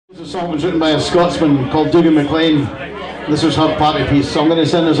The song was written by a Scotsman called Dougie Maclean. This was her party piece, so I'm going to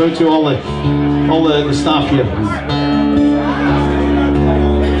send this out to all the staff here.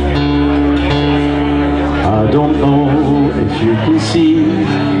 I don't know if you can see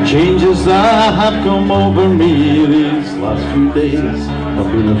changes that have come over me these last few days.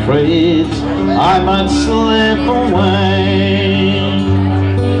 I've been afraid I might slip away.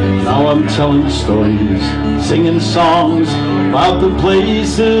 Now I'm telling stories, singing songs about the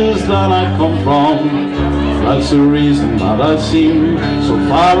places that I come from. That's the reason that I seem so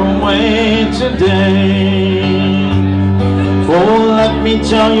far away today. Oh, let me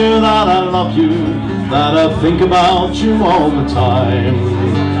tell you that I love you, that I think about you all the time.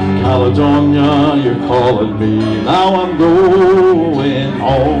 Caledonia, you're calling me, now I'm going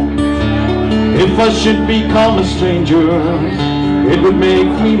home. If I should become a stranger, it would make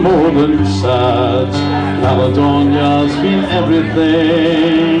me more than sad. Caledonia's been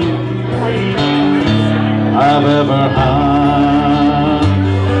everything I've ever had.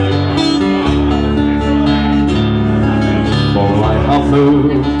 For I have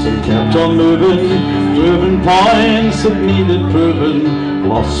moved and kept on moving, driven points that needed proving,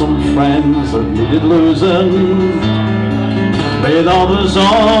 lost some friends that needed losing, made others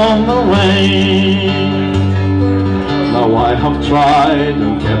on the way. Now I have tried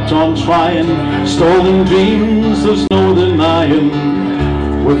and kept on trying, stolen dreams there's no denying,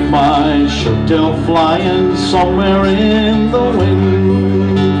 with my shirt tail flying somewhere in the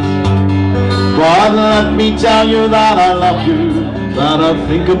wind. But let me tell you that I love you, that I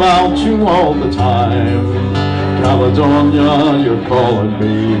think about you all the time. Caledonia, you're calling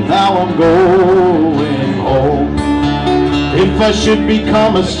me, now I'm going home. If I should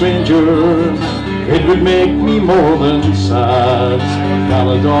become a stranger, it would make me more than sad.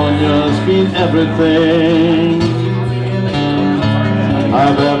 Caledonia's been everything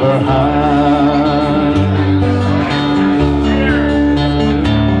I've ever had.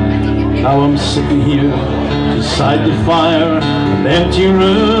 Now I'm sitting here beside the fire, an empty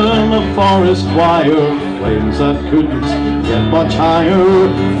room, a forest choir, flames that couldn't get much higher,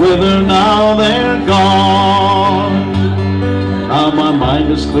 wither now they're gone. Now my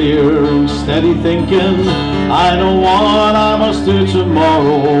mind is clear, I'm steady thinking, I know what I must do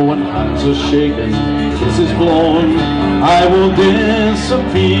tomorrow. When hands are shaking, kisses blown, I will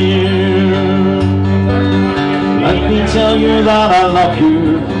disappear. Let me tell you that I love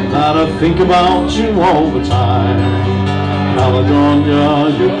you, that I think about you all the time. Caledonia,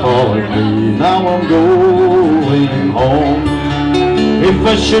 you're calling me, now I'm going home. If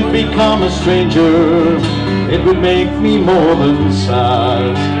I should become a stranger, it would make me more than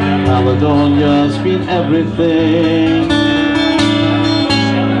sad. Caledonia's been everything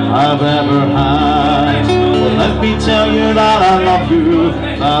I've ever had. Well, let me tell you that I love you,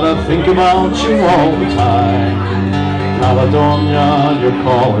 that I think about you all the time. Caledonia, you're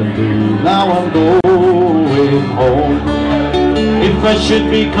calling me, now I'm going home. If I should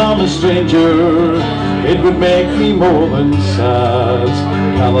become a stranger, it would make me more than sad.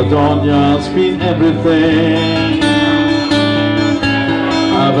 Caledonia's been everything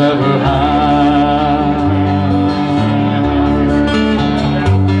I've ever had.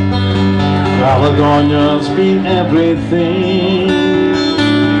 Caledonia's been everything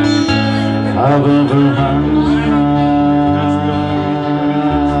I've ever had.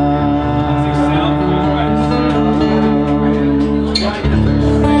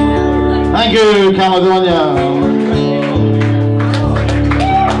 Thank you, Caledonia.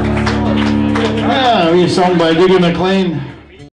 Yeah, we sung by Dougie Maclean.